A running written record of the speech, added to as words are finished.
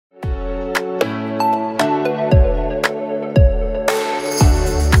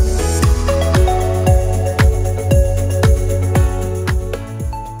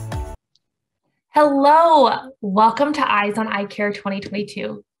Hello, welcome to Eyes on Eye Care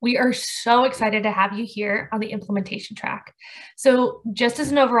 2022. We are so excited to have you here on the implementation track. So just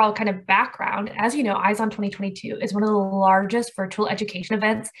as an overall kind of background, as you know, Eyes on 2022 is one of the largest virtual education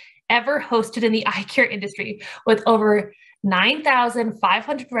events ever hosted in the eye care industry, with over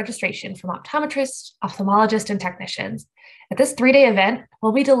 9,500 registration from optometrists, ophthalmologists, and technicians. At this 3-day event,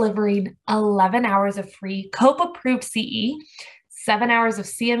 we'll be delivering 11 hours of free COPE-approved CE, 7 hours of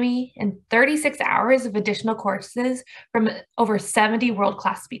CME, and 36 hours of additional courses from over 70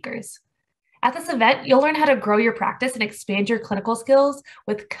 world-class speakers. At this event, you'll learn how to grow your practice and expand your clinical skills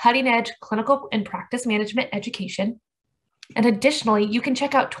with cutting-edge clinical and practice management education. And additionally, you can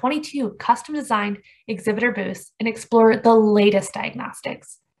check out 22 custom-designed exhibitor booths and explore the latest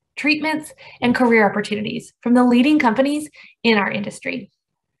diagnostics, treatments, and career opportunities from the leading companies in our industry.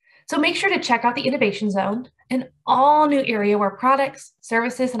 So make sure to check out the Innovation Zone, an all-new area where products,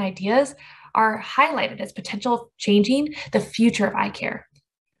 services, and ideas are highlighted as potential changing the future of eye care.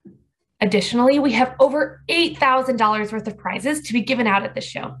 Additionally, we have over $8,000 worth of prizes to be given out at this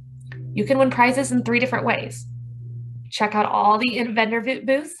show. You can win prizes in 3 different ways. Check out all the vendor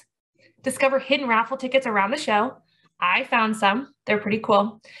booths, discover hidden raffle tickets around the show. I found some, they're pretty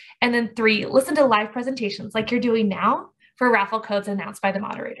cool. And then 3, listen to live presentations like you're doing now for raffle codes announced by the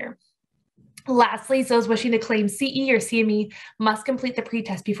moderator. Lastly, those wishing to claim CE or CME must complete the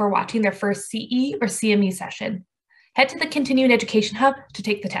pretest before watching their first CE or CME session. Head to the Continuing Education Hub to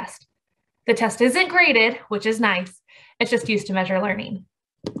take the test. The test isn't graded, which is nice. It's just used to measure learning.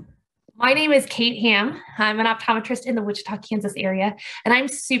 My name is Kate Ham. I'm an optometrist in the Wichita, Kansas area, and I'm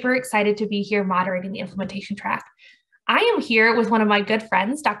super excited to be here moderating the implementation track. I am here with one of my good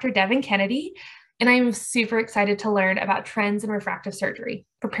friends, Dr. Devon Kennedy, and I'm super excited to learn about trends in refractive surgery,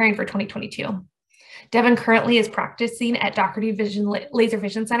 preparing for 2022. Devon currently is practicing at Doherty Laser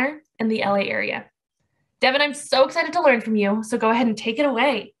Vision Center in the LA area. Devon, I'm so excited to learn from you, so go ahead and take it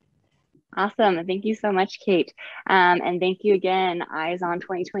away. Awesome. Thank you so much, Kate. And thank you again, Eyes on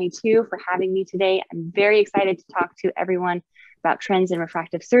 2022, for having me today. I'm very excited to talk to everyone about trends in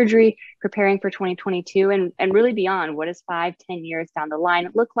refractive surgery, preparing for 2022 and really beyond. What does 5-10 years down the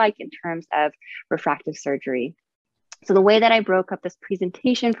line look like in terms of refractive surgery? So the way that I broke up this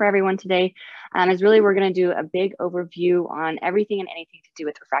presentation for everyone today is really we're going to do a big overview on everything and anything to do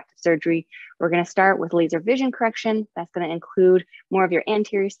with refractive surgery. We're going to start with laser vision correction. That's going to include more of your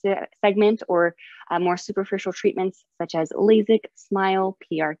anterior segment or more superficial treatments such as LASIK, SMILE,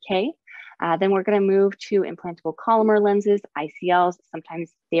 PRK. Then we're going to move to implantable collamer lenses, ICLs.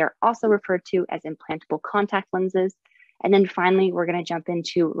 Sometimes they are also referred to as implantable contact lenses. And then finally, we're going to jump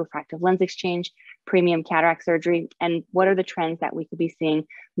into refractive lens exchange, premium cataract surgery, and what are the trends that we could be seeing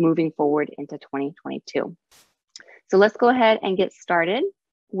moving forward into 2022. So let's go ahead and get started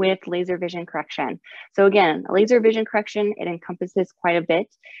with laser vision correction. So again, laser vision correction, it encompasses quite a bit.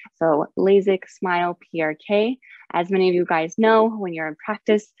 So LASIK, SMILE, PRK. As many of you guys know, when you're in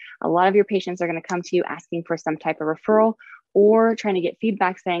practice, a lot of your patients are going to come to you asking for some type of referral or trying to get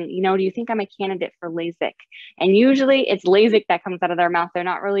feedback saying, you know, do you think I'm a candidate for LASIK? And usually it's LASIK that comes out of their mouth. They're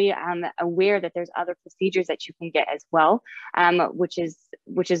not really aware that there's other procedures that you can get as well, which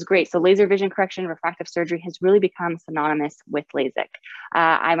is great. So laser vision correction, refractive surgery has really become synonymous with LASIK.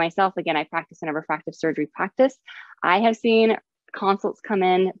 I myself, again, I practice in a refractive surgery practice. I have seen consults come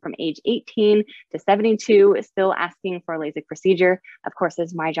in from age 18 to 72 still asking for a LASIK procedure. Of course,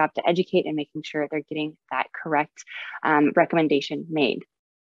 it's my job to educate and making sure they're getting that correct recommendation made.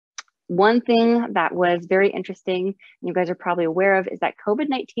 One thing that was very interesting, you guys are probably aware of, is that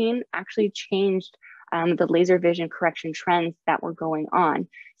COVID-19 actually changed the laser vision correction trends that were going on.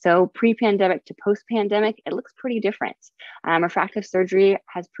 So pre-pandemic to post-pandemic, it looks pretty different. Refractive surgery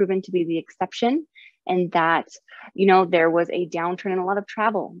has proven to be the exception, and that, you know, there was a downturn in a lot of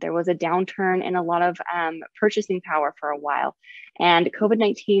travel. There was a downturn in a lot of purchasing power for a while. And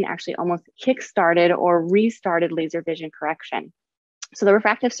COVID-19 actually almost kickstarted or restarted laser vision correction. So the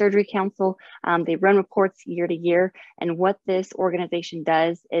Refractive Surgery Council, they run reports year to year. And what this organization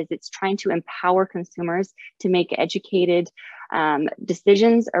does is it's trying to empower consumers to make educated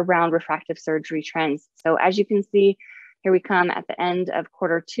decisions around refractive surgery trends. So as you can see, here we come at the end of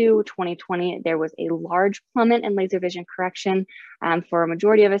Q2 2020, there was a large plummet in laser vision correction. For a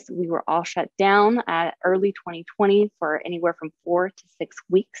majority of us, we were all shut down early 2020 for anywhere from 4 to 6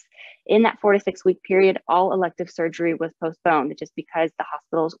 weeks. In that 4 to 6 week period, all elective surgery was postponed just because the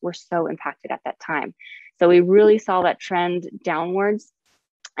hospitals were so impacted at that time. So we really saw that trend downwards.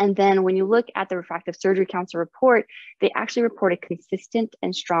 And then when you look at the Refractive Surgery Council report, they actually report a consistent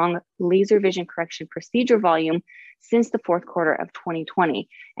and strong laser vision correction procedure volume since the fourth quarter of 2020.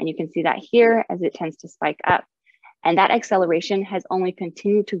 And you can see that here as it tends to spike up. And that acceleration has only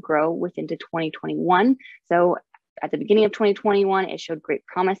continued to grow into 2021. So at the beginning of 2021, it showed great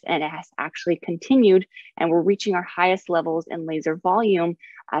promise, and it has actually continued, and we're reaching our highest levels in laser volume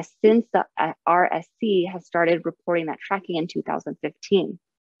since the RSC has started reporting that tracking in 2015.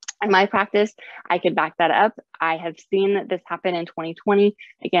 In my practice, I could back that up. I have seen this happen in 2020,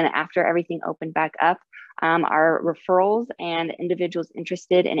 again, after everything opened back up. Our referrals and individuals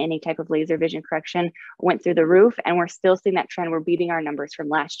interested in any type of laser vision correction went through the roof, and we're still seeing that trend. We're beating our numbers from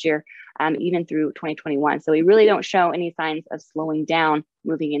last year, even through 2021. So we really don't show any signs of slowing down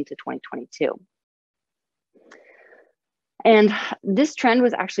moving into 2022. And this trend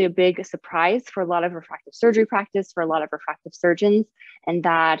was actually a big surprise for a lot of refractive surgery practice, for a lot of refractive surgeons, and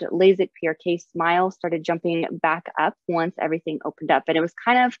that LASIK PRK SMILE started jumping back up once everything opened up. And it was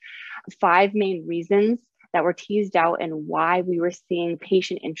kind of 5 main reasons that were teased out and why we were seeing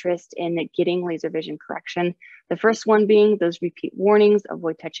patient interest in getting laser vision correction. The first one being those repeat warnings: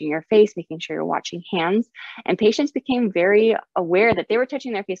 avoid touching your face, making sure you're watching hands. And patients became very aware that they were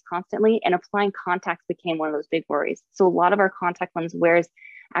touching their face constantly, and applying contacts became one of those big worries. So a lot of our contact lens wearers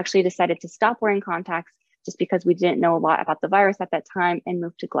actually decided to stop wearing contacts just because we didn't know a lot about the virus at that time, and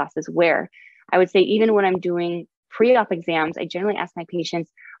moved to glasses wear. I would say even when I'm doing pre-op exams, I generally ask my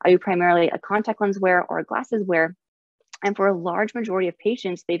patients, are you primarily a contact lens wearer or a glasses wearer? And for a large majority of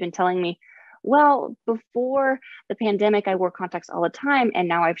patients, they've been telling me, well, before the pandemic, I wore contacts all the time, and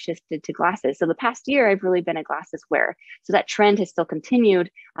now I've shifted to glasses. So the past year, I've really been a glasses wearer. So that trend has still continued,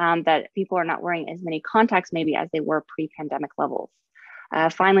 that people are not wearing as many contacts maybe as they were pre-pandemic levels.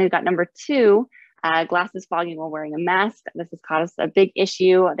 Finally, we've got number 2, glasses fogging while wearing a mask. This has caused a big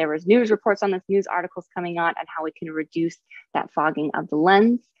issue. There was news reports on this, news articles coming out on how we can reduce that fogging of the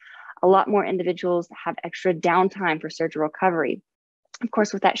lens. A lot more individuals have extra downtime for surgical recovery. Of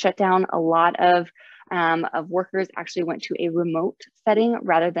course, with that shutdown, a lot of workers actually went to a remote setting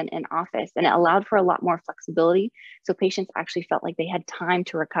rather than in office, and it allowed for a lot more flexibility. So patients actually felt like they had time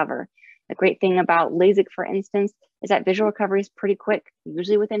to recover. The great thing about LASIK, for instance, is that visual recovery is pretty quick,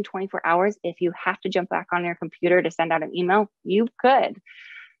 usually within 24 hours. If you have to jump back on your computer to send out an email, you could.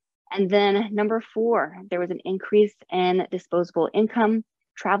 And then number 4, there was an increase in disposable income.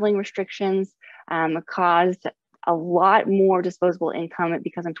 Traveling restrictions caused a lot more disposable income,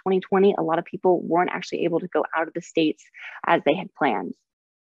 because in 2020, a lot of people weren't actually able to go out of the States as they had planned.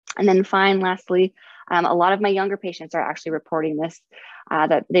 And then lastly, a lot of my younger patients are actually reporting this,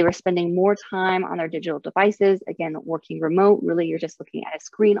 that they were spending more time on their digital devices, again, working remote. Really, you're just looking at a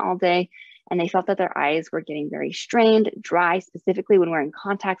screen all day, and they felt that their eyes were getting very strained, dry, specifically when wearing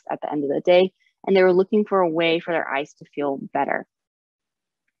contacts at the end of the day, and they were looking for a way for their eyes to feel better.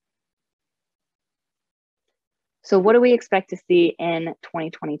 So what do we expect to see in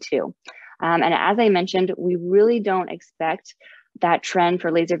 2022? And as I mentioned, we really don't expect that trend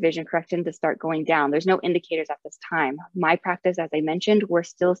for laser vision correction to start going down. There's no indicators at this time. My practice, as I mentioned, we're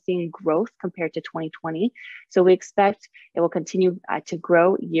still seeing growth compared to 2020. So we expect it will continue to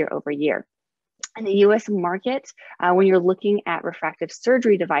grow year over year. In the US market, when you're looking at refractive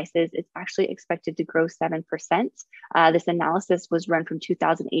surgery devices, it's actually expected to grow 7%. This analysis was run from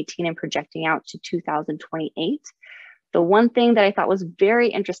 2018 and projecting out to 2028. The one thing that I thought was very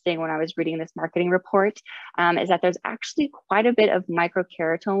interesting when I was reading this marketing report is that there's actually quite a bit of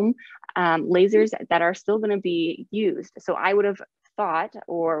microkeratome lasers that are still going to be used. So I would have thought,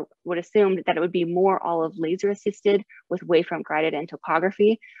 or would assume, that it would be more all of laser assisted with wavefront guided and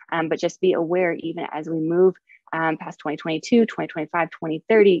topography, but just be aware, even as we move past 2022, 2025,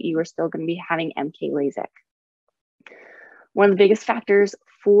 2030, you are still going to be having MK LASIK. One of the biggest factors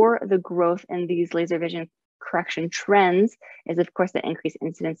for the growth in these laser vision correction trends is, of course, the increased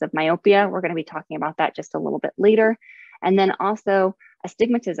incidence of myopia. We're going to be talking about that just a little bit later. And then also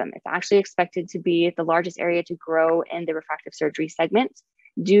astigmatism. It's actually expected to be the largest area to grow in the refractive surgery segment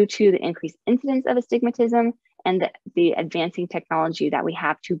due to the increased incidence of astigmatism and the advancing technology that we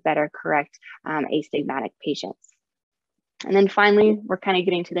have to better correct astigmatic patients. And then finally, we're kind of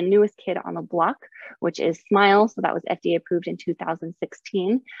getting to the newest kid on the block, which is SMILE. So that was FDA approved in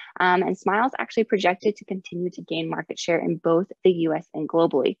 2016. And SMILE is actually projected to continue to gain market share in both the US and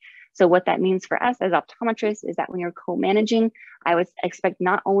globally. So what that means for us as optometrists is that when you're co-managing, I would expect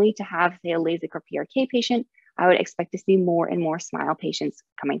not only to have, say, a LASIK or PRK patient, I would expect to see more and more SMILE patients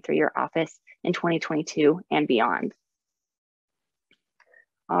coming through your office in 2022 and beyond.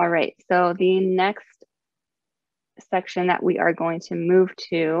 All right, so the next section that we are going to move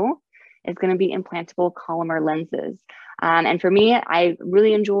to is going to be implantable collamer lenses. And for me, I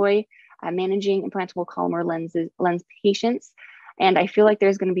really enjoy managing implantable collamer lens patients. And I feel like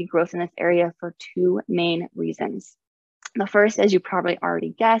there's going to be growth in this area for two main reasons. The first, as you probably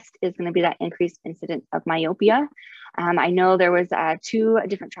already guessed, is going to be that increased incidence of myopia. I know there was two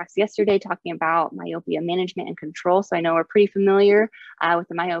different tracks yesterday talking about myopia management and control. So I know we're pretty familiar with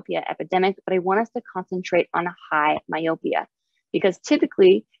the myopia epidemic, but I want us to concentrate on high myopia, because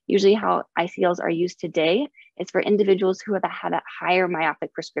typically, usually how ICLs are used today is for individuals who have had a higher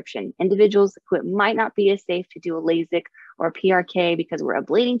myopic prescription, individuals who it might not be as safe to do a LASIK or a PRK because we're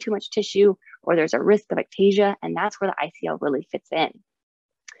ablating too much tissue, or there's a risk of ectasia, and that's where the ICL really fits in.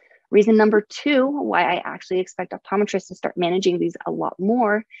 Reason number two, why I actually expect optometrists to start managing these a lot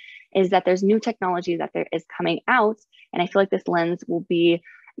more, is that there's new technology that there is coming out, and I feel like this lens will be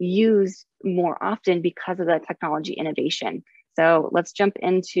used more often because of the technology innovation. So let's jump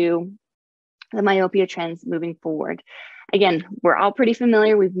into the myopia trends moving forward. Again, we're all pretty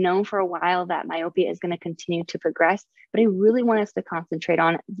familiar. We've known for a while that myopia is going to continue to progress, but I really want us to concentrate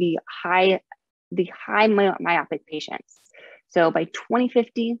on the high myopic patients. So by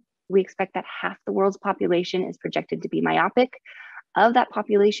 2050, we expect that half the world's population is projected to be myopic. Of that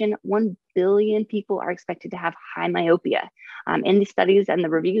population, 1 billion people are expected to have high myopia. In the studies and the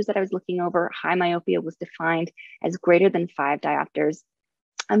reviews that I was looking over, high myopia was defined as greater than 5 diopters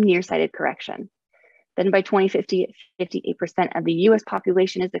of nearsighted correction. Then by 2050, 58% of the US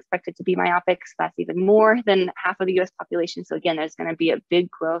population is expected to be myopic. So that's even more than half of the US population. So again, there's going to be a big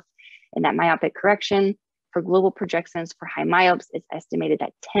growth in that myopic correction. For global projections for high myopes, it's estimated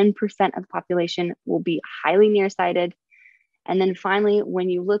that 10% of the population will be highly nearsighted. And then finally, when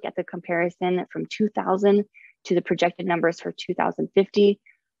you look at the comparison from 2000 to the projected numbers for 2050,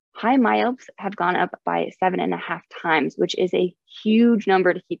 high myopes have gone up by 7.5 times, which is a huge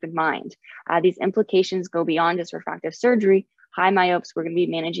number to keep in mind. These implications go beyond just refractive surgery. High myopes, we're going to be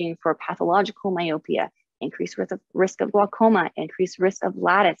managing for pathological myopia, increased risk of glaucoma, increased risk of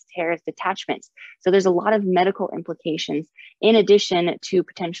lattice, tears, detachments. So there's a lot of medical implications in addition to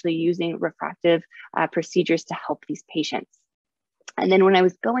potentially using refractive procedures to help these patients. And then when I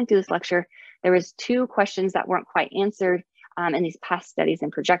was going through this lecture, there was two questions that weren't quite answered in these past studies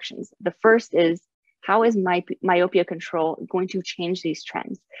and projections. The first is, how is myopia control going to change these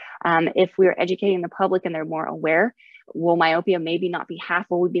trends? If we're educating the public and they're more aware, will myopia maybe not be half,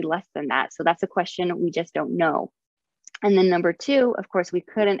 will we be less than that? So that's a question we just don't know. And then number two, of course, we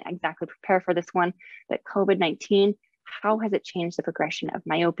couldn't exactly prepare for this one, but COVID-19, how has it changed the progression of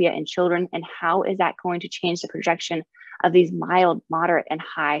myopia in children? And how is that going to change the projection of these mild, moderate, and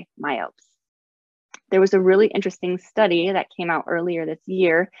high myopes? There was a really interesting study that came out earlier this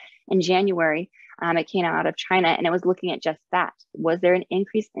year in January. It came out of China, and it was looking at just that. Was there an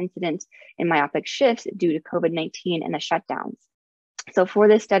increased incidence in myopic shifts due to COVID-19 and the shutdowns? So for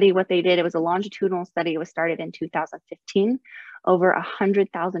this study, what they did, it was a longitudinal study. It was started in 2015. Over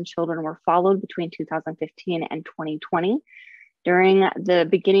 100,000 children were followed between 2015 and 2020. During the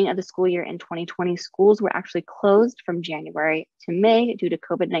beginning of the school year in 2020, schools were actually closed from January to May due to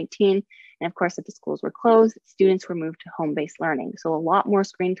COVID-19. And of course, if the schools were closed, students were moved to home-based learning. So a lot more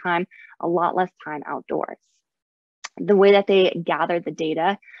screen time, a lot less time outdoors. The way that they gathered the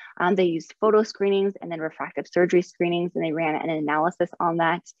data, they used photo screenings and then refractive surgery screenings, and they ran an analysis on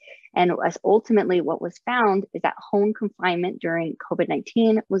that. And ultimately what was found is that home confinement during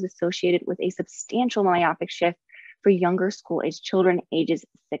COVID-19 was associated with a substantial myopic shift for younger school-age children ages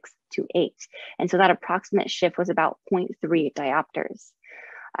 6 to 8. And so that approximate shift was about 0.3 diopters.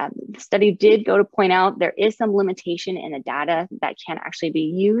 The study did go to point out there is some limitation in the data that can actually be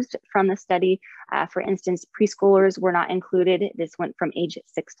used from the study. For instance, preschoolers were not included. This went from age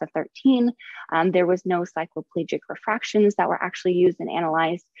 6 to 13. There was no cycloplegic refractions that were actually used and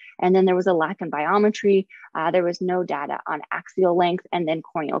analyzed. And then there was a lack in biometry. There was no data on axial length and then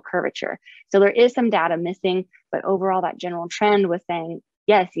corneal curvature. So there is some data missing, but overall that general trend was saying,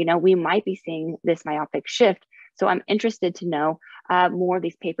 yes, we might be seeing this myopic shift. So I'm interested to know more of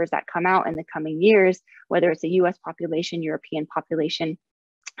these papers that come out in the coming years, whether it's a US population, European population,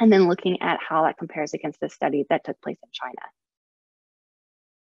 and then looking at how that compares against the study that took place in China.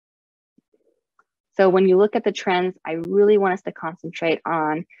 So when you look at the trends, I really want us to concentrate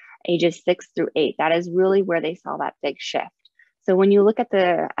on ages 6 through 8. That is really where they saw that big shift. So when you look at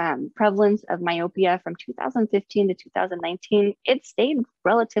the prevalence of myopia from 2015 to 2019, it stayed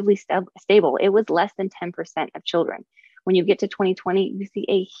relatively stable. It was less than 10% of children. When you get to 2020, you see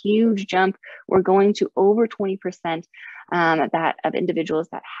a huge jump. We're going to over 20% of individuals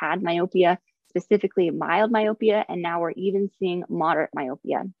that had myopia. specifically mild myopia, and now we're even seeing moderate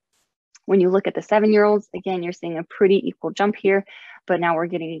myopia. When you look at the 7-year-olds, again, you're seeing a pretty equal jump here, but now we're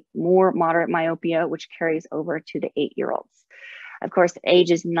getting more moderate myopia, which carries over to the 8-year-olds. Of course,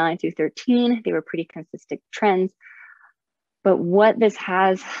 ages 9 through 13, they were pretty consistent trends. But what this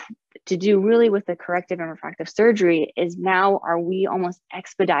has to do really with the corrective and refractive surgery is now are we almost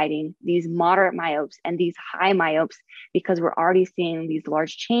expediting these moderate myopes and these high myopes because we're already seeing these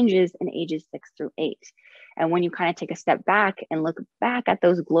large changes in ages 6 through 8. And when you kind of take a step back and look back at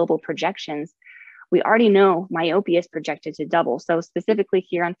those global projections, we already know myopia is projected to double. So specifically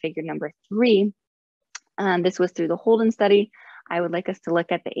here on figure number 3, this was through the Holden study. I would like us to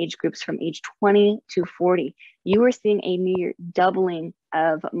look at the age groups from age 20 to 40. You are seeing a near doubling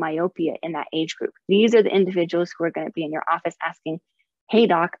of myopia in that age group. These are the individuals who are going to be in your office asking, hey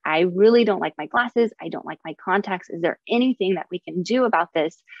doc, I really don't like my glasses. I don't like my contacts. Is there anything that we can do about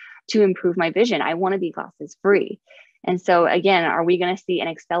this to improve my vision? I want to be glasses free. And so again, are we going to see an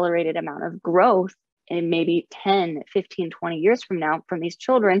accelerated amount of growth in maybe 10, 15, 20 years from now from these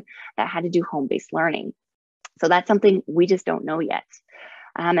children that had to do home-based learning? So that's something we just don't know yet.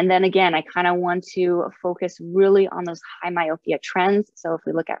 And then again, I kind of want to focus really on those high myopia trends. So if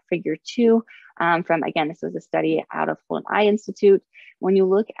we look at figure 2, from, again, this was a study out of Holden Eye Institute. When you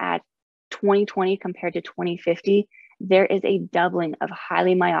look at 2020 compared to 2050, there is a doubling of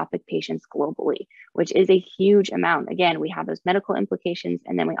highly myopic patients globally, which is a huge amount. Again, we have those medical implications,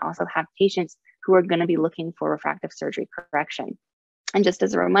 and then we also have patients who are going to be looking for refractive surgery correction. And just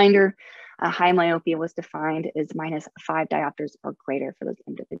as a reminder, high myopia was defined as -5 diopters or greater for those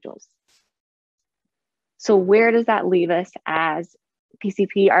individuals. So where does that leave us as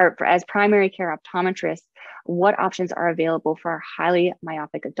PCP or as primary care optometrists? What options are available for our highly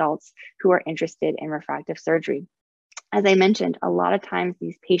myopic adults who are interested in refractive surgery? As I mentioned, a lot of times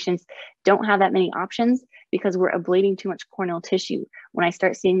these patients don't have that many options because we're ablating too much corneal tissue. When I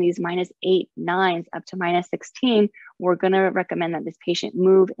start seeing these -8, 9s up to -16, we're going to recommend that this patient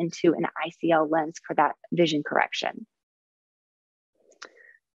move into an ICL lens for that vision correction.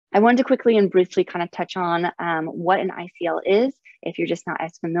 I wanted to quickly and briefly kind of touch on what an ICL is, if you're just not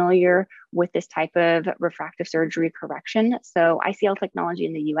as familiar with this type of refractive surgery correction. So ICL technology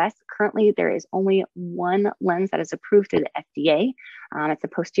in the US, currently there is only one lens that is approved through the FDA. It's a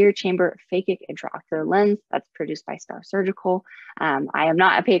posterior chamber phakic intraocular lens that's produced by Star Surgical. I am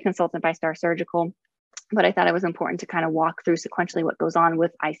not a paid consultant by Star Surgical, but I thought it was important to kind of walk through sequentially what goes on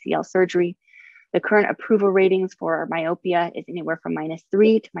with ICL surgery. The current approval ratings for myopia is anywhere from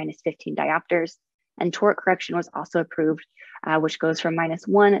 -3 to -15 diopters, and toric correction was also approved, which goes from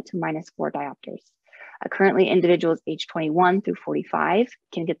 -1 to -4 diopters. Currently, individuals age 21 through 45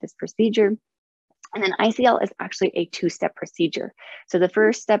 can get this procedure. And then ICL is actually a 2-step procedure. So the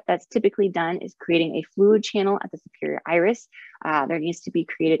first step that's typically done is creating a fluid channel at the superior iris. There needs to be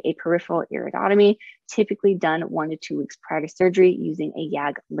created a peripheral iridotomy, typically done 1 to 2 weeks prior to surgery using a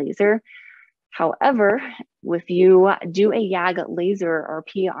YAG laser. However, if you do a YAG laser or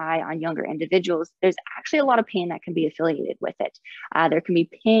PI on younger individuals, there's actually a lot of pain that can be affiliated with it. There can be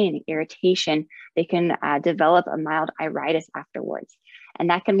pain, irritation. They can develop a mild iritis afterwards. And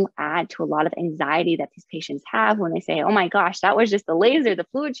that can add to a lot of anxiety that these patients have when they say, oh my gosh, that was just the laser, the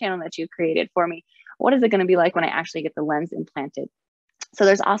fluid channel that you created for me. What is it going to be like when I actually get the lens implanted? So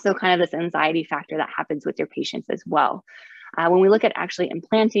there's also kind of this anxiety factor that happens with your patients as well. When we look at actually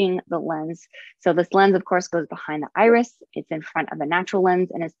implanting the lens, so this lens, of course, goes behind the iris. It's in front of a natural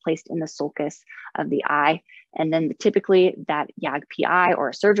lens and is placed in the sulcus of the eye. And then typically that YAG PI or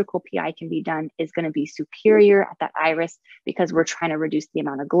a surgical PI can be done is going to be superior at that iris because we're trying to reduce the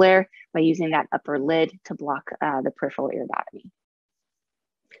amount of glare by using that upper lid to block the peripheral iridotomy.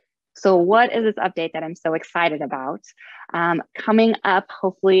 So what is this update that I'm so excited about? Coming up,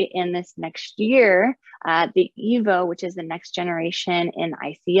 hopefully in this next year, the EVO, which is the next generation in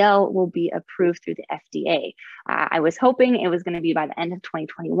ICL, will be approved through the FDA. I was hoping it was going to be by the end of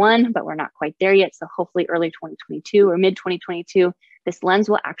 2021, but we're not quite there yet. So hopefully early 2022 or mid 2022, this lens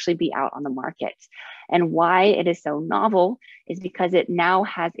will actually be out on the market. And why it is so novel is because it now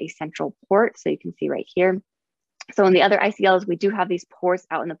has a central port. So you can see right here. So in the other ICLs, we do have these ports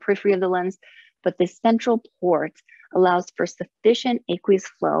out in the periphery of the lens, but this central port allows for sufficient aqueous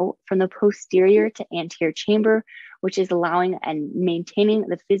flow from the posterior to anterior chamber, which is allowing and maintaining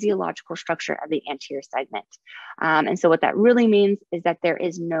the physiological structure of the anterior segment. And so what that really means is that there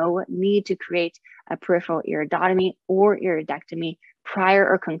is no need to create a peripheral iridotomy or iridectomy prior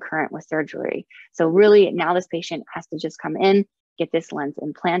or concurrent with surgery. So really now this patient has to just come in, get this lens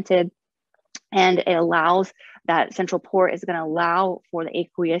implanted. And it allows, that central port is going to allow for the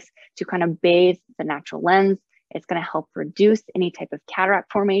aqueous to kind of bathe the natural lens. It's going to help reduce any type of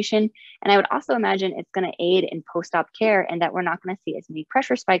cataract formation. And I would also imagine it's going to aid in post-op care, and that we're not going to see as many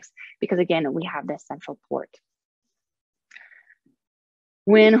pressure spikes because, again, we have this central port.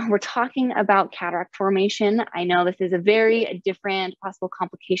 When we're talking about cataract formation, I know this is a very different possible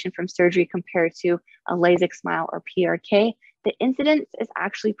complication from surgery compared to a LASIK SMILE or PRK. The incidence is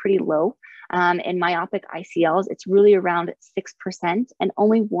actually pretty low. In myopic ICLs, it's really around 6%, and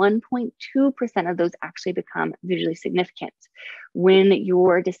only 1.2% of those actually become visually significant. When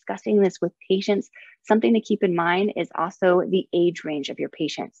you're discussing this with patients, something to keep in mind is also the age range of your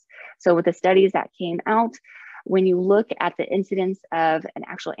patients. So with the studies that came out, when you look at the incidence of an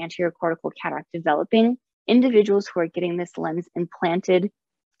actual anterior cortical cataract developing, individuals who are getting this lens implanted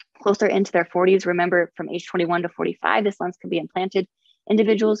closer into their 40s, remember from age 21 to 45, this lens can be implanted.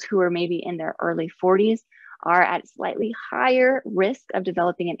 Individuals who are maybe in their early 40s are at slightly higher risk of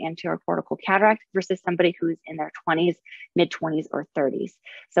developing an anterior cortical cataract versus somebody who's in their 20s, mid 20s, or 30s.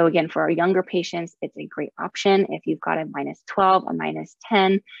 So again, for our younger patients, it's a great option. If you've got a -12, a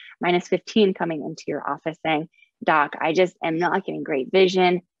 -10, -15 coming into your office saying, "Doc, I just am not getting great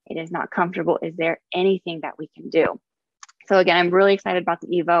vision. It is not comfortable. Is there anything that we can do?" So again, I'm really excited about the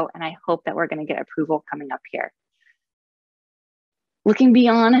EVO, and I hope that we're going to get approval coming up here. Looking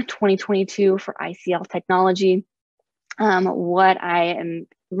beyond 2022 for ICL technology, what I am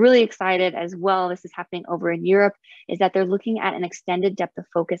really excited as well, this is happening over in Europe, is that they're looking at an extended depth of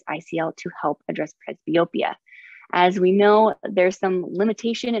focus ICL to help address presbyopia. As we know, there's some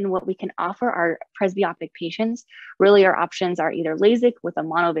limitation in what we can offer our presbyopic patients. Really, our options are either LASIK with a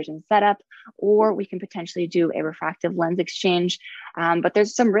monovision setup, or we can potentially do a refractive lens exchange. But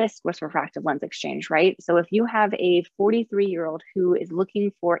there's some risk with refractive lens exchange, right? So if you have a 43-year-old who is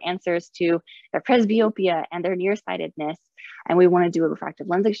looking for answers to their presbyopia and their nearsightedness, and we want to do a refractive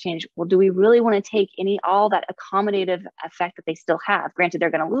lens exchange, well, do we really want to take all that accommodative effect that they still have? Granted,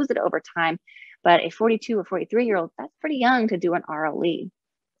 they're going to lose it over time, but a 42 or 43-year-old, that's pretty young to do an RLE.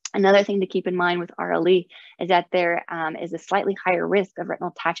 Another thing to keep in mind with RLE is that there is a slightly higher risk of retinal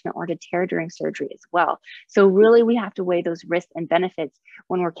detachment or to tear during surgery as well. So really, we have to weigh those risks and benefits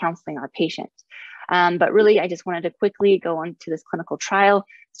when we're counseling our patients. But really, I just wanted to quickly go on to this clinical trial.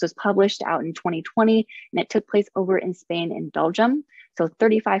 This was published out in 2020, and it took place over in Spain and Belgium. So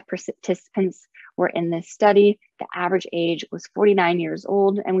 35 participants were in this study. The average age was 49 years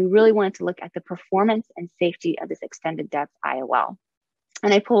old, and we really wanted to look at the performance and safety of this extended depth IOL.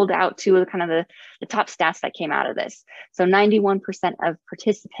 And I pulled out two of the top stats that came out of this. So 91% of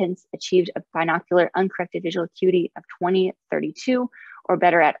participants achieved a binocular uncorrected visual acuity of 20/32 or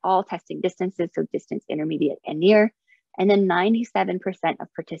better at all testing distances, so distance, intermediate, and near. And then 97%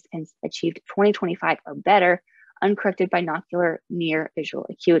 of participants achieved 20/25 or better uncorrected binocular near visual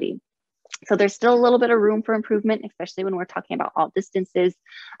acuity. So there's still a little bit of room for improvement, especially when we're talking about all distances,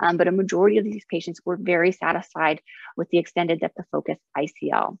 but a majority of these patients were very satisfied with the extended depth of focus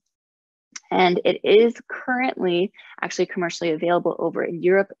ICL. And it is currently actually commercially available over in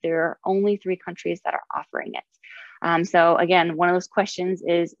Europe. There are only 3 countries that are offering it. So again, one of those questions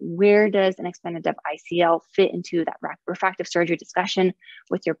is, where does an extended depth ICL fit into that refractive surgery discussion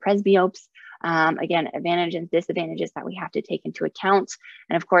with your presbyopes? Again, advantages and disadvantages that we have to take into account.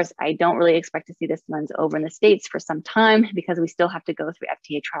 And of course, I don't really expect to see this lens over in the States for some time because we still have to go through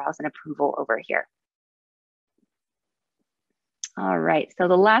FDA trials and approval over here. All right, so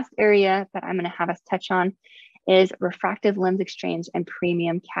the last area that I'm going to have us touch on is refractive lens exchange and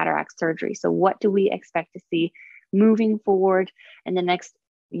premium cataract surgery. So what do we expect to see moving forward in the next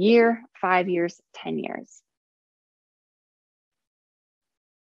year, 5 years, 10 years?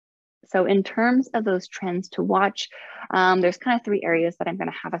 So in terms of those trends to watch, there's kind of 3 areas that I'm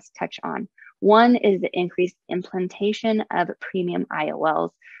going to have us touch on. One is the increased implantation of premium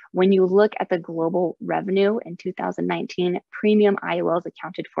IOLs. When you look at the global revenue in 2019, premium IOLs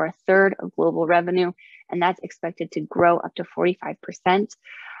accounted for 1/3 of global revenue, and that's expected to grow up to 45%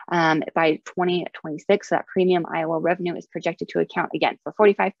 by 2026. So that premium IOL revenue is projected to account, again, for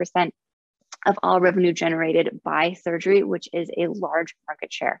 45% of all revenue generated by surgery, which is a large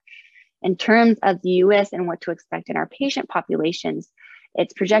market share. In terms of the US and what to expect in our patient populations,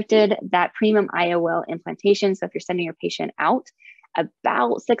 it's projected that premium IOL implantation, so if you're sending your patient out,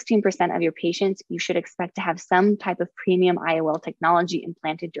 about 16% of your patients, you should expect to have some type of premium IOL technology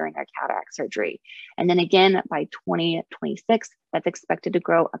implanted during their cataract surgery. And then again, by 2026, that's expected to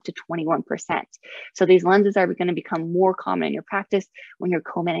grow up to 21%. So these lenses are going to become more common in your practice when you're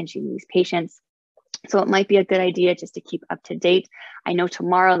co-managing these patients. So it might be a good idea just to keep up to date. I know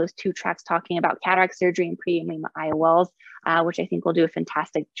tomorrow there's 2 tracks talking about cataract surgery and premium IOLs, which I think will do a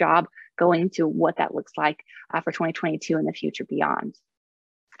fantastic job going to what that looks like for 2022 and the future beyond.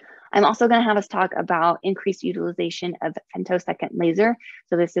 I'm also going to have us talk about increased utilization of femtosecond laser.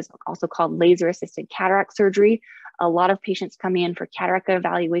 So this is also called laser-assisted cataract surgery. A lot of patients coming in for cataract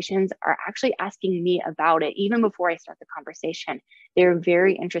evaluations are actually asking me about it even before I start the conversation. They're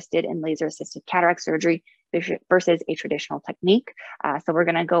very interested in laser-assisted cataract surgery versus a traditional technique. So we're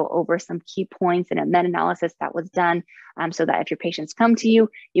going to go over some key points in a meta-analysis that was done so that if your patients come to you,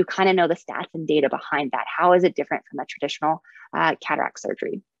 you kind of know the stats and data behind that. How is it different from a traditional cataract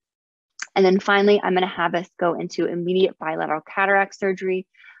surgery? And then finally, I'm going to have us go into immediate bilateral cataract surgery.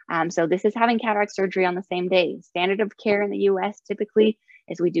 So this is having cataract surgery on the same day. Standard of care in the US typically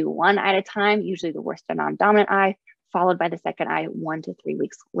is we do one eye at a time, usually the worst non-dominant eye, followed by the second eye 1 to 3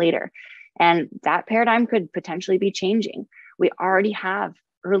 weeks later. And that paradigm could potentially be changing. We already have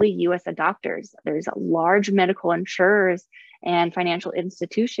early US adopters. There's large medical insurers and financial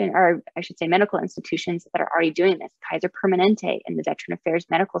institution, or I should say medical institutions that are already doing this. Kaiser Permanente and the Veteran Affairs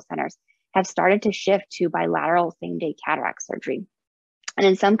Medical Centers have started to shift to bilateral same-day cataract surgery. And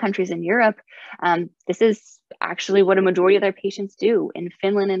in some countries in Europe, this is actually what a majority of their patients do. In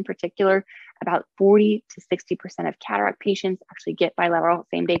Finland in particular, about 40 to 60% of cataract patients actually get bilateral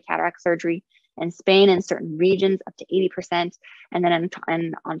same-day cataract surgery. In Spain, in certain regions, up to 80%. And then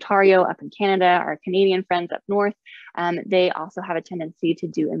in Ontario, up in Canada, our Canadian friends up north, they also have a tendency to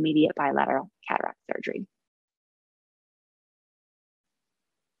do immediate bilateral cataract surgery.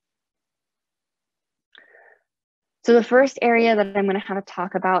 So the first area that I'm going to have to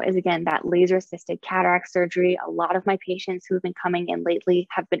talk about is, again, that laser-assisted cataract surgery. A lot of my patients who have been coming in lately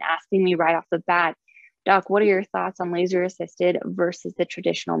have been asking me right off the bat, Doc, what are your thoughts on laser-assisted versus the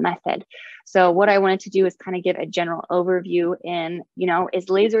traditional method? So what I wanted to do is kind of give a general overview in, is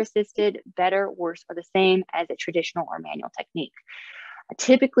laser-assisted better, worse, or the same as a traditional or manual technique?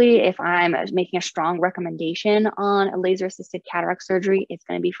 Typically, if I'm making a strong recommendation on a laser-assisted cataract surgery, it's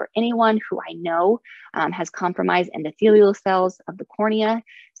going to be for anyone who I know has compromised endothelial cells of the cornea.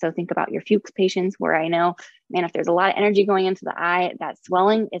 So think about your Fuchs patients where I know, man, if there's a lot of energy going into the eye, that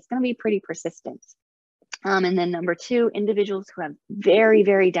swelling, it's going to be pretty persistent. And then number 2, individuals who have very,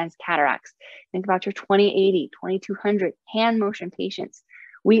 very dense cataracts. Think about your 20/80, 2200 hand motion patients.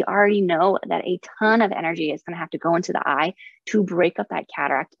 We already know that a ton of energy is going to have to go into the eye to break up that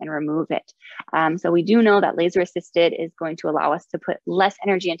cataract and remove it. So we do know that laser assisted is going to allow us to put less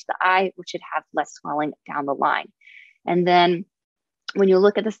energy into the eye, which should have less swelling down the line. And then when you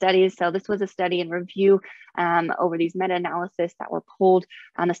look at the studies, so this was a study and review over these meta-analysis that were pulled.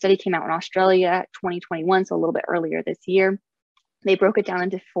 The study came out in Australia 2021, so a little bit earlier this year. They broke it down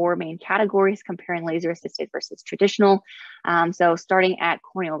into 4 main categories, comparing laser-assisted versus traditional. So starting at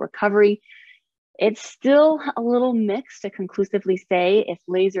corneal recovery, it's still a little mixed to conclusively say if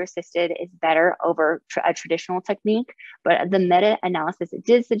laser-assisted is better over a traditional technique, but the meta-analysis, it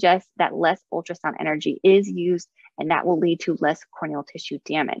did suggest that less ultrasound energy is used, and that will lead to less corneal tissue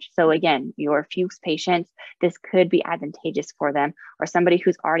damage. So again, your Fuchs patients, this could be advantageous for them, or somebody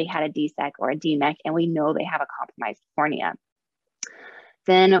who's already had a DSEC or a DMEC, and we know they have a compromised cornea.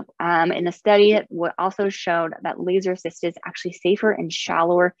 Then in the study, it also showed that laser assisted is actually safer in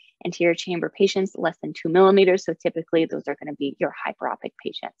shallower anterior chamber patients, less than 2 millimeters. So typically those are going to be your hyperopic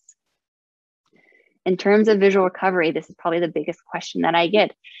patients. In terms of visual recovery, this is probably the biggest question that I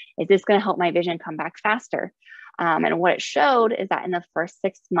get. Is this going to help my vision come back faster? And what it showed is that in the first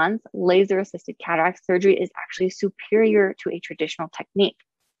 6 months, laser assisted cataract surgery is actually superior to a traditional technique.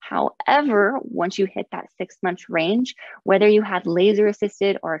 However, once you hit that 6-month range, whether you had laser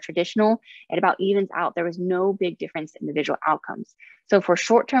assisted or a traditional, it about evens out. There was no big difference in the visual outcomes. So for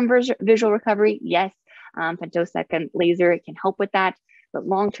short-term visual recovery, yes, femtosecond laser can help with that. But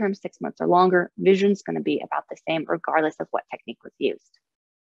long-term, 6 months or longer, vision's going to be about the same regardless of what technique was used.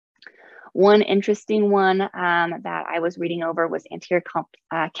 One interesting one that I was reading over was anterior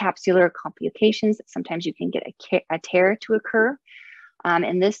capsular complications. Sometimes you can get a tear to occur.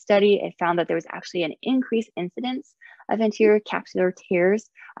 In this study, it found that there was actually an increased incidence of anterior capsular tears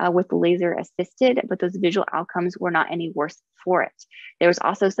with laser assisted, but those visual outcomes were not any worse for it. There was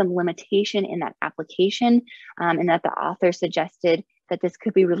also some limitation in that application, and that the author suggested that this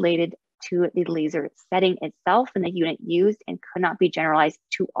could be related to the laser setting itself and the unit used, and could not be generalized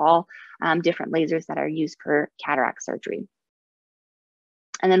to all different lasers that are used for cataract surgery.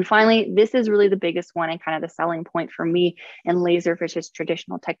 And then finally, this is really the biggest one and kind of the selling point for me in laser versus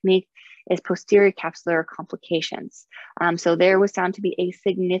traditional technique is posterior capsular complications. So there was found to be a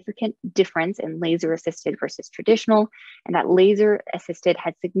significant difference in laser assisted versus traditional, and that laser assisted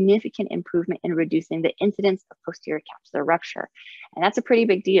had significant improvement in reducing the incidence of posterior capsular rupture. And that's a pretty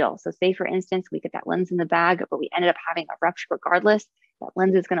big deal. So say for instance, we get that lens in the bag, but we ended up having a rupture regardless. That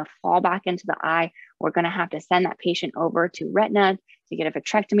lens is going to fall back into the eye. We're going to have to send that patient over to retina to get a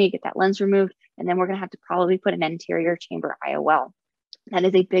vitrectomy, get that lens removed, and then we're going to have to probably put an anterior chamber IOL. That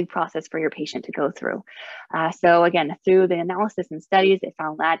is a big process for your patient to go through. So again, through the analysis and studies, it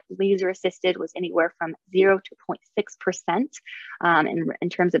found that laser assisted was anywhere from 0 to 0.6% in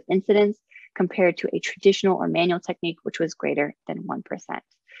terms of incidence compared to a traditional or manual technique, which was greater than 1%.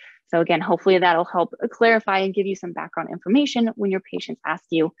 So again, hopefully that'll help clarify and give you some background information when your patients ask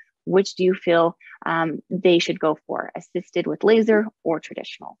you, which do you feel they should go for, assisted with laser or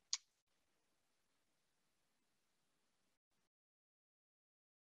traditional?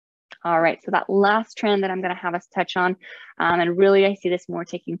 All right, so that last trend that I'm going to have us touch on, and really I see this more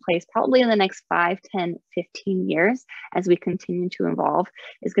taking place probably in the next 5, 10, 15 years as we continue to evolve,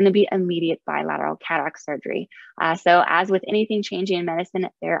 is going to be immediate bilateral cataract surgery. So as with anything changing in medicine,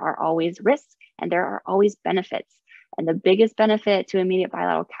 there are always risks and there are always benefits. And the biggest benefit to immediate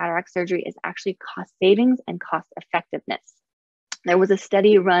bilateral cataract surgery is actually cost savings and cost effectiveness. There was a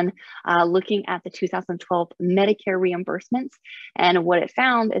study run looking at the 2012 Medicare reimbursements, and what it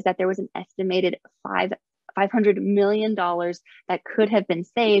found is that there was an estimated $500 million that could have been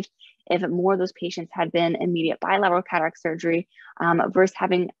saved if more of those patients had been immediate bilateral cataract surgery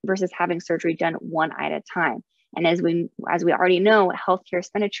versus having surgery done one eye at a time. And as we already know, healthcare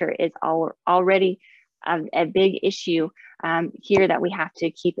expenditure is already a big issue here that we have to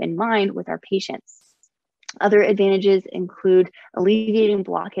keep in mind with our patients. Other advantages include alleviating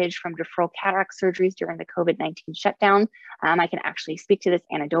blockage from deferral cataract surgeries during the COVID-19 shutdown. I can actually speak to this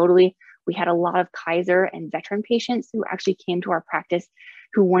anecdotally. We had a lot of Kaiser and veteran patients who actually came to our practice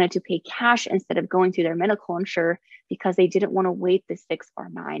who wanted to pay cash instead of going through their medical insurer because they didn't want to wait the 6 or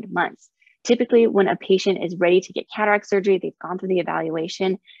 9 months. Typically, when a patient is ready to get cataract surgery, they've gone through the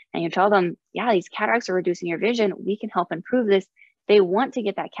evaluation and you tell them, yeah, these cataracts are reducing your vision. We can help improve this. They want to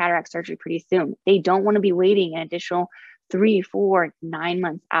get that cataract surgery pretty soon. They don't want to be waiting an additional 3, 4, 9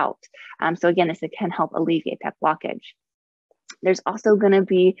 months out. So again, this can help alleviate that blockage. There's also going to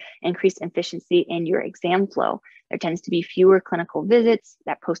be increased efficiency in your exam flow. There tends to be fewer clinical visits.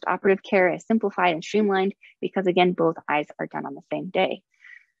 That post-operative care is simplified and streamlined because again, both eyes are done on the same day.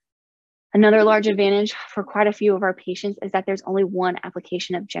 Another large advantage for quite a few of our patients is that there's only one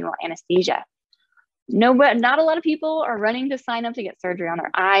application of general anesthesia. No, but not a lot of people are running to sign up to get surgery on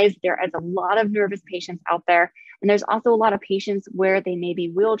their eyes. There is a lot of nervous patients out there. And there's also a lot of patients where they may be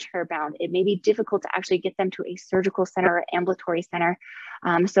wheelchair bound. It may be difficult to actually get them to a surgical center or ambulatory center.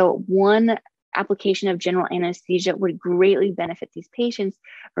 So one application of general anesthesia would greatly benefit these patients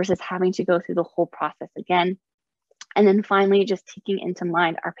versus having to go through the whole process again. And then finally, just taking into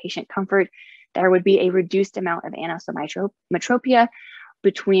mind our patient comfort, there would be a reduced amount of anisometropia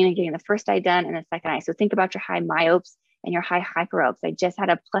between getting the first eye done and the second eye. So think about your high myopes and your high hyperopes. I just had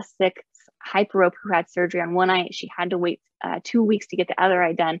a +6 hyperope who had surgery on one eye. She had to wait 2 weeks to get the other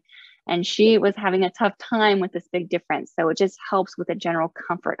eye done. And she was having a tough time with this big difference. So it just helps with the general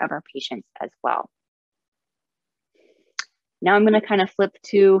comfort of our patients as well. Now I'm going to kind of flip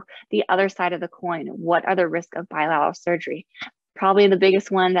to the other side of the coin. What are the risks of bilateral surgery? Probably the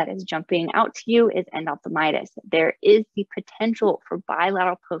biggest one that is jumping out to you is endophthalmitis. There is the potential for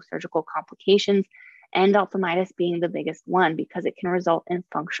bilateral post-surgical complications, endophthalmitis being the biggest one because it can result in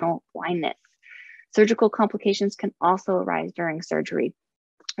functional blindness. Surgical complications can also arise during surgery,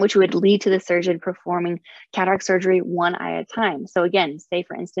 which would lead to the surgeon performing cataract surgery one eye at a time. So again, say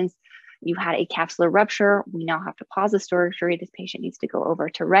for instance, you had a capsular rupture, we now have to pause the surgery. This patient needs to go over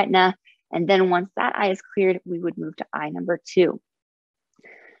to retina. And then once that eye is cleared, we would move to eye number 2.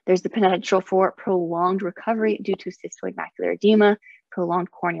 There's the potential for prolonged recovery due to cystoid macular edema, prolonged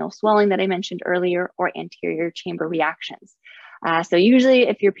corneal swelling that I mentioned earlier, or anterior chamber reactions. So usually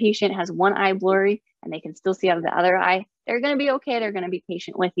if your patient has one eye blurry and they can still see out of the other eye, they're going to be okay. They're going to be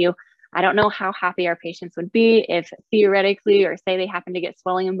patient with you. I don't know how happy our patients would be if theoretically, or say they happen to get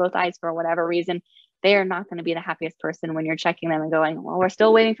swelling in both eyes for whatever reason, they are not going to be the happiest person when you're checking them and going, well, we're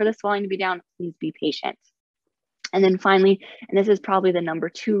still waiting for the swelling to be down. Please be patient. And then finally, and this is probably the number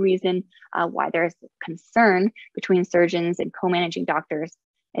 2 reason why there is concern between surgeons and co-managing doctors,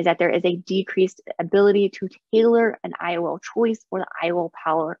 is that there is a decreased ability to tailor an IOL choice or the IOL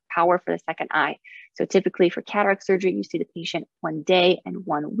power for the second eye. So typically for cataract surgery, you see the patient 1 day and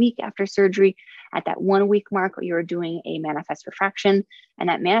 1 week after surgery. At that 1 week mark, you're doing a manifest refraction, and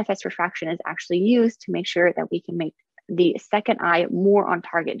that manifest refraction is actually used to make sure that we can make the second eye more on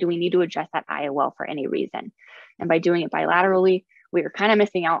target. Do we need to adjust that IOL for any reason? And by doing it bilaterally, we are kind of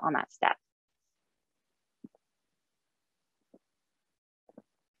missing out on that step.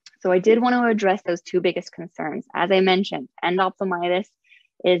 So I did want to address those two biggest concerns. As I mentioned, endophthalmitis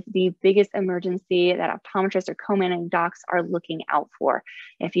is the biggest emergency that optometrists or co-managing docs are looking out for.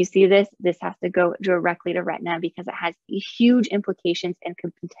 If you see this, this has to go directly to retina because it has huge implications and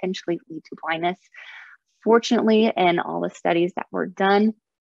could potentially lead to blindness. Fortunately, in all the studies that were done,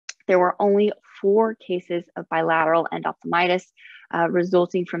 there were only 4 cases of bilateral endophthalmitis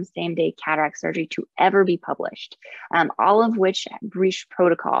resulting from same-day cataract surgery to ever be published, all of which breached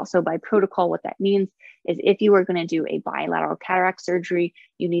protocol. So by protocol, what that means is if you are going to do a bilateral cataract surgery,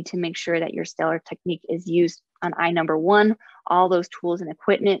 you need to make sure that your stellar technique is used on eye number 1. All those tools and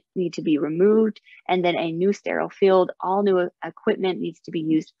equipment need to be removed, and then a new sterile field, all new equipment needs to be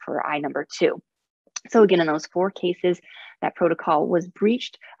used for eye number 2. So again, in those 4 cases, that protocol was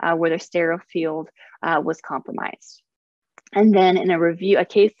breached where the sterile field was compromised. And then in a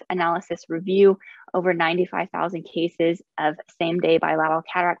case analysis review, over 95,000 cases of same-day bilateral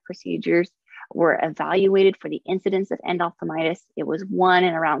cataract procedures were evaluated for the incidence of endophthalmitis. It was 1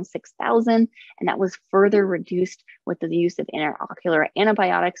 in around 6,000, and that was further reduced with the use of intraocular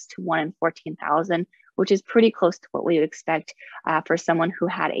antibiotics to 1 in 14,000, which is pretty close to what we would expect for someone who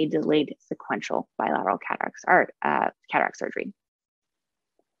had a delayed sequential bilateral cataract surgery.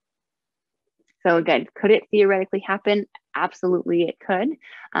 So again, could it theoretically happen? Absolutely, it could.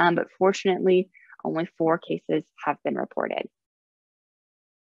 But fortunately, only 4 cases have been reported.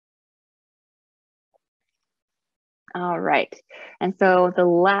 All right. And so the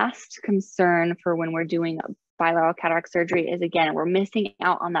last concern for when we're doing bilateral cataract surgery is, again, we're missing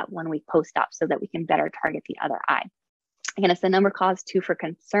out on that 1 week post-op so that we can better target the other eye. Again, it's the number cause 2 for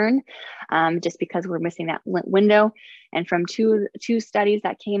concern, just because we're missing that window. And from two studies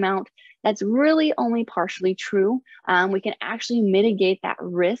that came out, that's really only partially true. We can actually mitigate that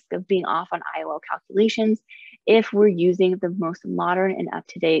risk of being off on IOL calculations if we're using the most modern and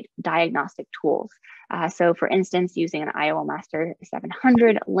up-to-date diagnostic tools. So for instance, using an IOL Master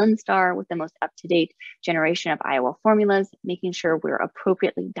 700 LensStar with the most up-to-date generation of IOL formulas, making sure we're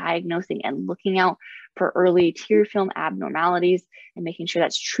appropriately diagnosing and looking out for early tear film abnormalities and making sure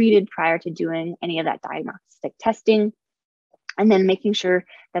that's treated prior to doing any of that diagnostic testing. And then making sure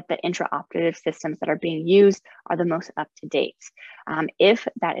that the intraoperative systems that are being used are the most up-to-date. If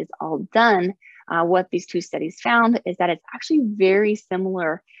that is all done, what these 2 studies found is that it's actually very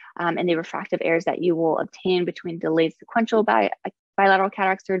similar in the refractive errors that you will obtain between delayed sequential bilateral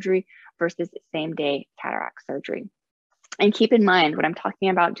cataract surgery versus same-day cataract surgery. And keep in mind, when I'm talking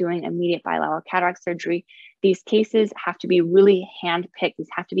about doing immediate bilateral cataract surgery, these cases have to be really hand-picked. These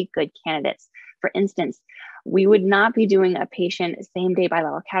have to be good candidates. For instance, we would not be doing a patient same-day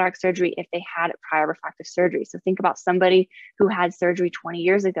bilateral cataract surgery if they had prior refractive surgery. So think about somebody who had surgery 20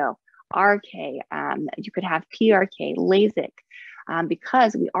 years ago, RK, you could have PRK, LASIK,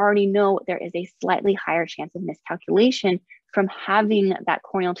 because we already know there is a slightly higher chance of miscalculation from having that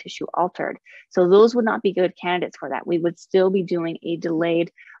corneal tissue altered. So those would not be good candidates for that. We would still be doing a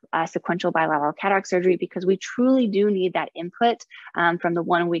delayed sequential bilateral cataract surgery because we truly do need that input from the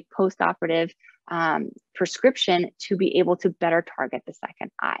 1 week post-operative prescription to be able to better target the second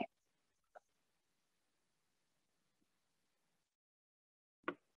eye.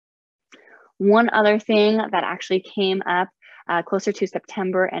 One other thing that actually came up closer to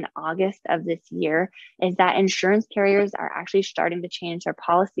September and August of this year is that insurance carriers are actually starting to change their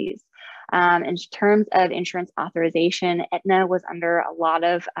policies. In terms of insurance authorization, Aetna was under a lot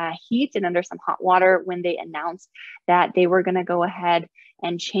of heat and under some hot water when they announced that they were going to go ahead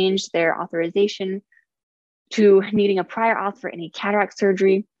and change their authorization to needing a prior auth for any cataract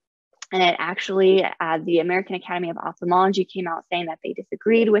surgery. And it actually, the American Academy of Ophthalmology came out saying that they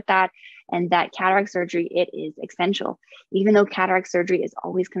disagreed with that and that cataract surgery, it is essential. Even though cataract surgery is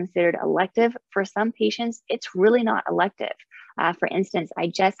always considered elective, for some patients, it's really not elective. For instance, I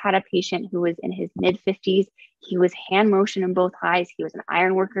just had a patient who was in his mid-50s. He was hand motion in both eyes. He was an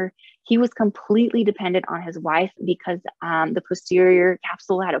iron worker. He was completely dependent on his wife because the posterior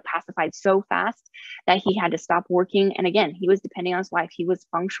capsule had opacified so fast that he had to stop working. And again, he was depending on his wife. He was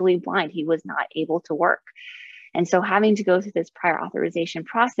functionally blind. He was not able to work. And so having to go through this prior authorization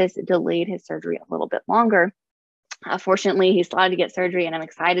process delayed his surgery a little bit longer. Fortunately, he's allowed to get surgery, and I'm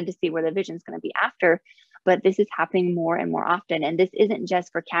excited to see where the vision is going to be after. But this is happening more and more often. And this isn't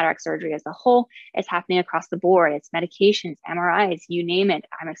just for cataract surgery as a whole, it's happening across the board. It's medications, MRIs, you name it.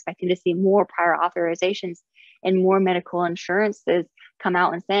 I'm expecting to see more prior authorizations and more medical insurances come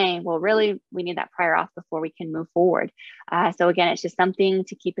out and saying, well, really, we need that prior auth before we can move forward. So again, it's just something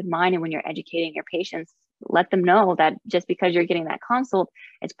to keep in mind. And when you're educating your patients, let them know that just because you're getting that consult,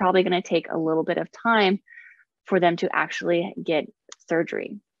 it's probably going to take a little bit of time for them to actually get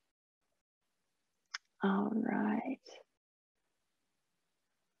surgery. All right.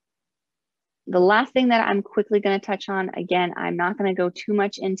 The last thing that I'm quickly going to touch on, again, I'm not going to go too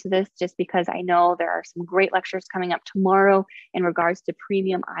much into this just because I know there are some great lectures coming up tomorrow in regards to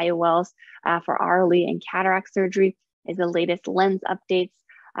premium IOLs for RLE and cataract surgery, is the latest lens updates.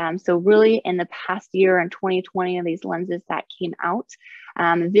 So really in the past year in 2020 of these lenses that came out,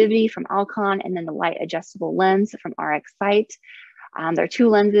 Vivity from Alcon, and then the light adjustable lens from RxSight. There are two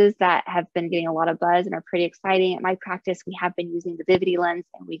lenses that have been getting a lot of buzz and are pretty exciting. At my practice, we have been using the Vivity lens,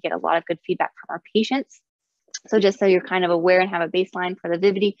 and we get a lot of good feedback from our patients. So just so you're kind of aware and have a baseline for the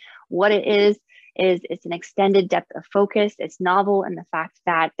Vivity, what it is it's an extended depth of focus. It's novel in the fact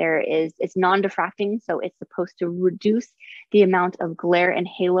that it's non-diffracting, so it's supposed to reduce the amount of glare and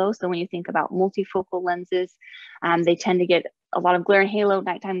halo. So when you think about multifocal lenses, they tend to get a lot of glare and halo.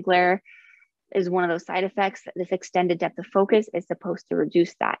 Nighttime glare is one of those side effects. This extended depth of focus is supposed to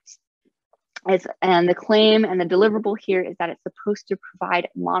reduce that. And the claim and the deliverable here is that it's supposed to provide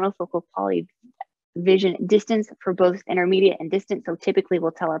monofocal quality vision distance for both intermediate and distant. So typically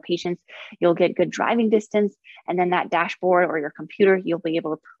we'll tell our patients you'll get good driving distance, and then that dashboard or your computer, you'll be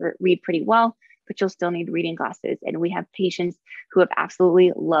able to read pretty well, but you'll still need reading glasses. And we have patients who have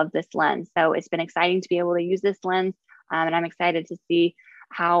absolutely loved this lens. So it's been exciting to be able to use this lens, and I'm excited to see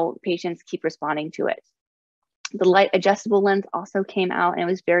how patients keep responding to it. The light adjustable lens also came out, and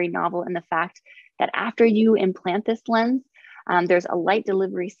it was very novel in the fact that after you implant this lens, there's a light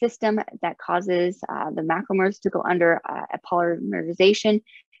delivery system that causes the macromers to go under a polymerization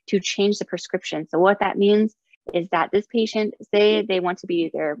to change the prescription. So what that means is that this patient, say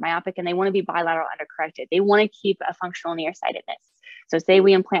they're myopic and they want to be bilateral undercorrected. They want to keep a functional nearsightedness. So say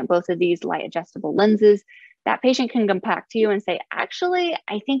we implant both of these light adjustable lenses, that patient can come back to you and say, actually,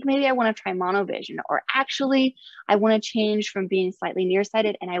 I think maybe I want to try monovision, or actually, I want to change from being slightly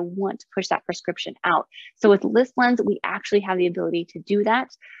nearsighted and I want to push that prescription out. So with this lens, we actually have the ability to do that.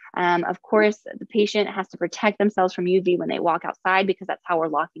 Of course, the patient has to protect themselves from UV when they walk outside, because that's how we're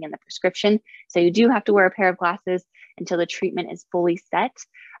locking in the prescription. So you do have to wear a pair of glasses until the treatment is fully set.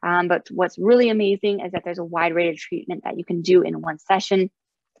 But what's really amazing is that there's a wide range of treatment that you can do in one session.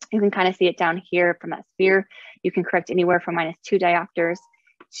 You can kind of see it down here from that sphere. You can correct anywhere from -2 diopters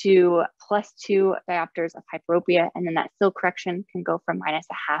to +2 diopters of hyperopia. And then that still correction can go from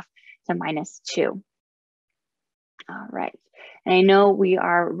 -0.5 to -2. All right. And I know we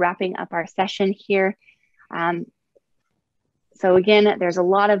are wrapping up our session here. So again, there's a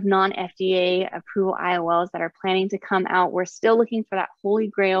lot of non-FDA approval IOLs that are planning to come out. We're still looking for that holy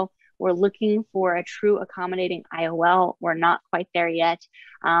grail. We're looking for a true accommodating IOL. We're not quite there yet.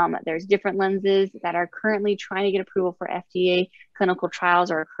 There's different lenses that are currently trying to get approval for FDA. Clinical trials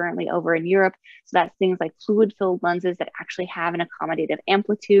are currently over in Europe. So that's things like fluid-filled lenses that actually have an accommodative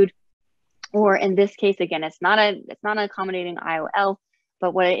amplitude. Or in this case, again, it's not an accommodating IOL,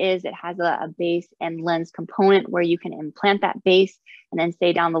 but what it is, it has a base and lens component where you can implant that base, and then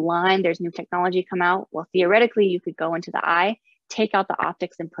say down the line, there's new technology come out. Well, theoretically, you could go into the eye, take out the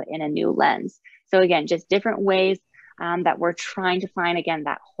optics and put in a new lens. So again, just different ways that we're trying to find, again,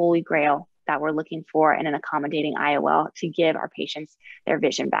 that holy grail that we're looking for in an accommodating IOL to give our patients their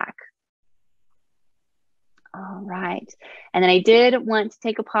vision back. All right. And then I did want to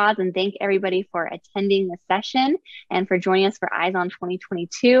take a pause and thank everybody for attending the session and for joining us for Eyes on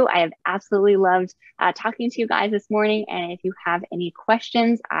 2022. I have absolutely loved talking to you guys this morning. And if you have any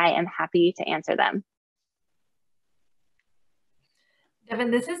questions, I am happy to answer them. Devon,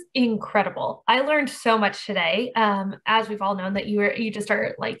 this is incredible. I learned so much today. As we've all known that you just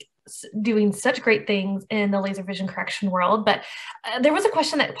are like doing such great things in the laser vision correction world. But there was a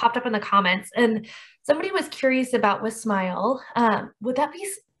question that popped up in the comments, and somebody was curious about with Smile. Would that be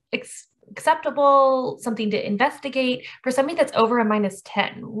acceptable, something to investigate for somebody that's over a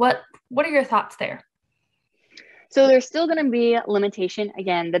 -10? What are your thoughts there? So there's still going to be limitation.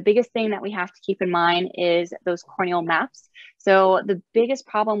 Again, the biggest thing that we have to keep in mind is those corneal maps. So the biggest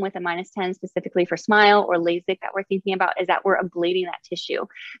problem with a -10 specifically for SMILE or LASIK that we're thinking about is that we're ablating that tissue.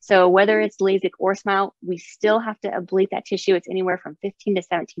 So whether it's LASIK or SMILE, we still have to ablate that tissue. It's anywhere from 15 to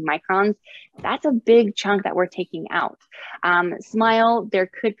 17 microns. That's a big chunk that we're taking out. SMILE, there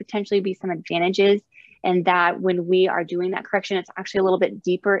could potentially be some advantages and that when we are doing that correction, it's actually a little bit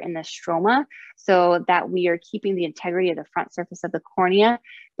deeper in the stroma so that we are keeping the integrity of the front surface of the cornea.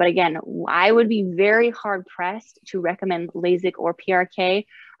 But again, I would be very hard pressed to recommend LASIK or PRK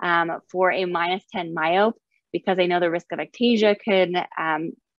for a -10 myope because I know the risk of ectasia could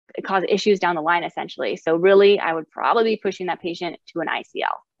cause issues down the line essentially. So really, I would probably be pushing that patient to an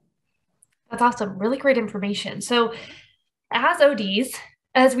ICL. That's awesome. Really great information. So as ODs,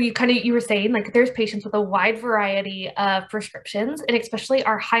 as you were saying, like there's patients with a wide variety of prescriptions and especially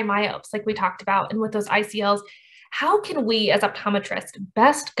our high myopes, like we talked about, and with those ICLs, how can we as optometrists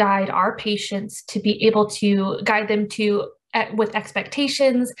best guide our patients to be able to guide them with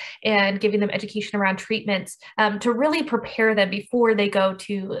expectations and giving them education around treatments to really prepare them before they go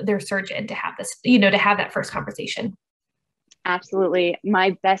to their surgeon to have this, to have that first conversation? Absolutely.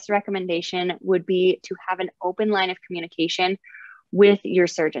 My best recommendation would be to have an open line of communication with your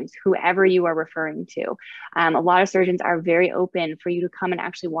surgeons, whoever you are referring to. A lot of surgeons are very open for you to come and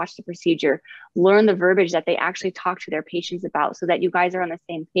actually watch the procedure, learn the verbiage that they actually talk to their patients about so that you guys are on the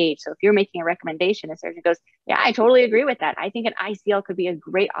same page. So if you're making a recommendation, a surgeon goes, yeah, I totally agree with that. I think an ICL could be a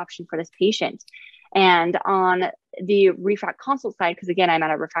great option for this patient. And on the refract consult side, because again, I'm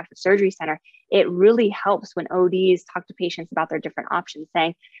at a refractive surgery center, it really helps when ODs talk to patients about their different options,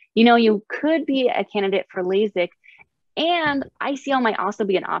 saying, you could be a candidate for LASIK, and ICL might also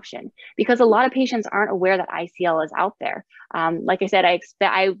be an option because a lot of patients aren't aware that ICL is out there. Like I said,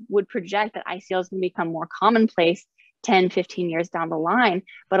 I would project that ICL is going to become more commonplace 10, 15 years down the line.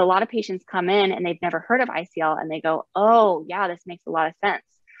 But a lot of patients come in and they've never heard of ICL and they go, oh, yeah, this makes a lot of sense.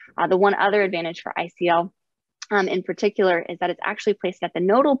 The one other advantage for ICL in particular is that it's actually placed at the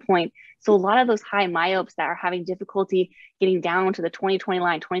nodal point. So a lot of those high myopes that are having difficulty getting down to the 20/20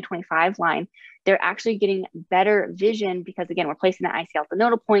 line, 20/25 line, they're actually getting better vision because again, we're placing the ICL at the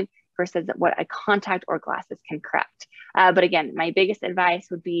nodal point versus what a contact or glasses can correct. But again, my biggest advice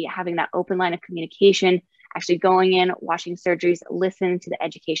would be having that open line of communication, actually going in, watching surgeries, listen to the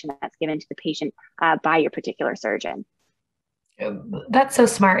education that's given to the patient by your particular surgeon. That's so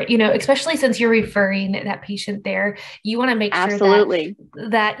smart, especially since you're referring that patient there, you want to make sure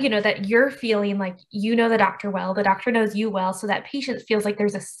that you're feeling like the doctor well, the doctor knows you well, so that patient feels like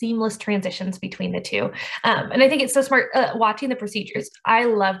there's a seamless transitions between the two. And I think it's so smart watching the procedures. I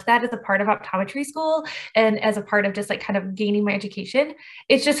loved that as a part of optometry school and as a part of just like kind of gaining my education.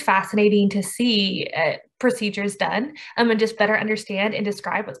 It's just fascinating to see procedures done and just better understand and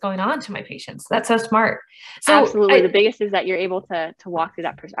describe what's going on to my patients. That's so smart. So absolutely, the biggest is that you're able to walk through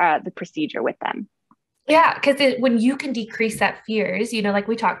that the procedure with them. Yeah, because when you can decrease that fears, like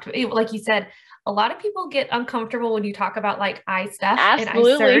we talked, like you said, a lot of people get uncomfortable when you talk about like eye stuff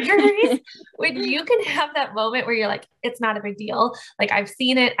absolutely. and eye surgeries. When you can have that moment where you're like, it's not a big deal. Like I've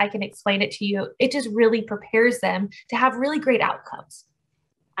seen it, I can explain it to you. It just really prepares them to have really great outcomes.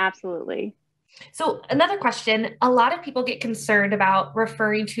 Absolutely. So another question, a lot of people get concerned about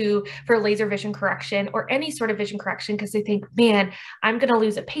referring for laser vision correction or any sort of vision correction because they think, man, I'm going to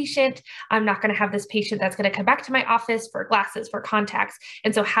lose a patient. I'm not going to have this patient that's going to come back to my office for glasses, for contacts.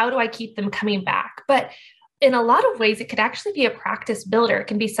 And so how do I keep them coming back? But in a lot of ways, it could actually be a practice builder. It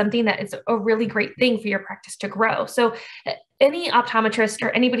can be something that is a really great thing for your practice to grow. So any optometrist or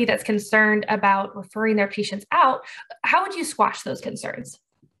anybody that's concerned about referring their patients out, how would you squash those concerns?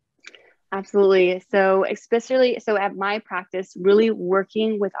 Absolutely. So at my practice, really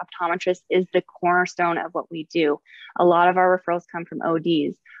working with optometrists is the cornerstone of what we do. A lot of our referrals come from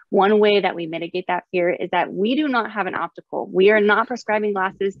ODs. One way that we mitigate that fear is that we do not have an optical. We are not prescribing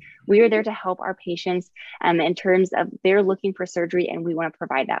glasses. We are there to help our patients in terms of they're looking for surgery and we want to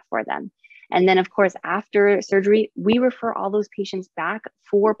provide that for them. And then, of course, after surgery, we refer all those patients back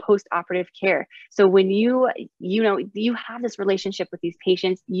for post-operative care. So when you have this relationship with these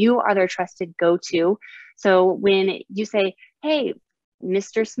patients, you are their trusted go-to. So when you say, hey,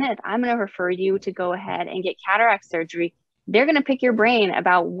 Mr. Smith, I'm going to refer you to go ahead and get cataract surgery, they're going to pick your brain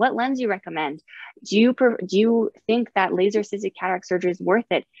about what lens you recommend. Do you think that laser assisted cataract surgery is worth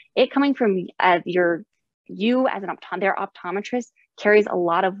it? It coming from you as their optometrist carries a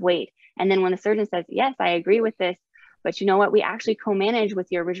lot of weight. And then when the surgeon says, yes, I agree with this, but you know what, we actually co-manage with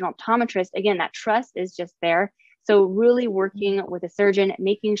your original optometrist. Again, that trust is just there. So really working with a surgeon,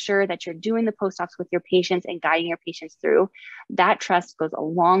 making sure that you're doing the post-ops with your patients and guiding your patients through, that trust goes a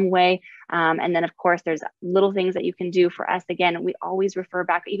long way. And then of course, there's little things that you can do for us. Again, we always refer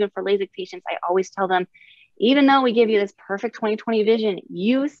back, even for LASIK patients, I always tell them, even though we give you this perfect 20/20 vision,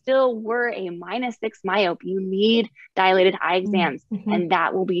 you still were a -6 myope. You need dilated eye exams, and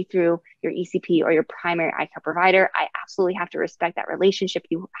that will be through your ECP or your primary eye care provider. I absolutely have to respect that relationship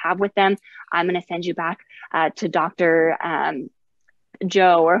you have with them. I'm going to send you back to Dr.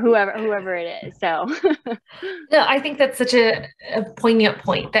 Joe or whoever it is. So no, I think that's such a poignant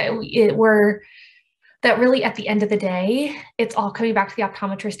point that that really at the end of the day, it's all coming back to the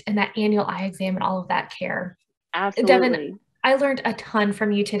optometrist and that annual eye exam and all of that care. absolutely. Devon, I learned a ton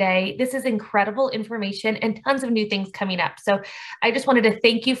from you today. This is incredible information and tons of new things coming up. So I just wanted to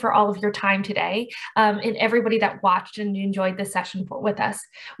thank you for all of your time today, and everybody that watched and enjoyed this session with us.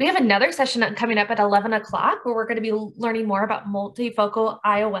 We have another session coming up at 11 o'clock where we're going to be learning more about multifocal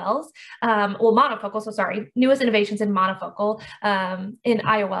IOLs, monofocal, so sorry, newest innovations in monofocal in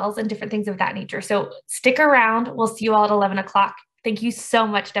IOLs and different things of that nature. So stick around. We'll see you all at 11 o'clock. Thank you so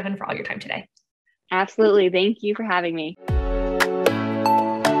much, Devon, for all your time today. Absolutely. Thank you for having me.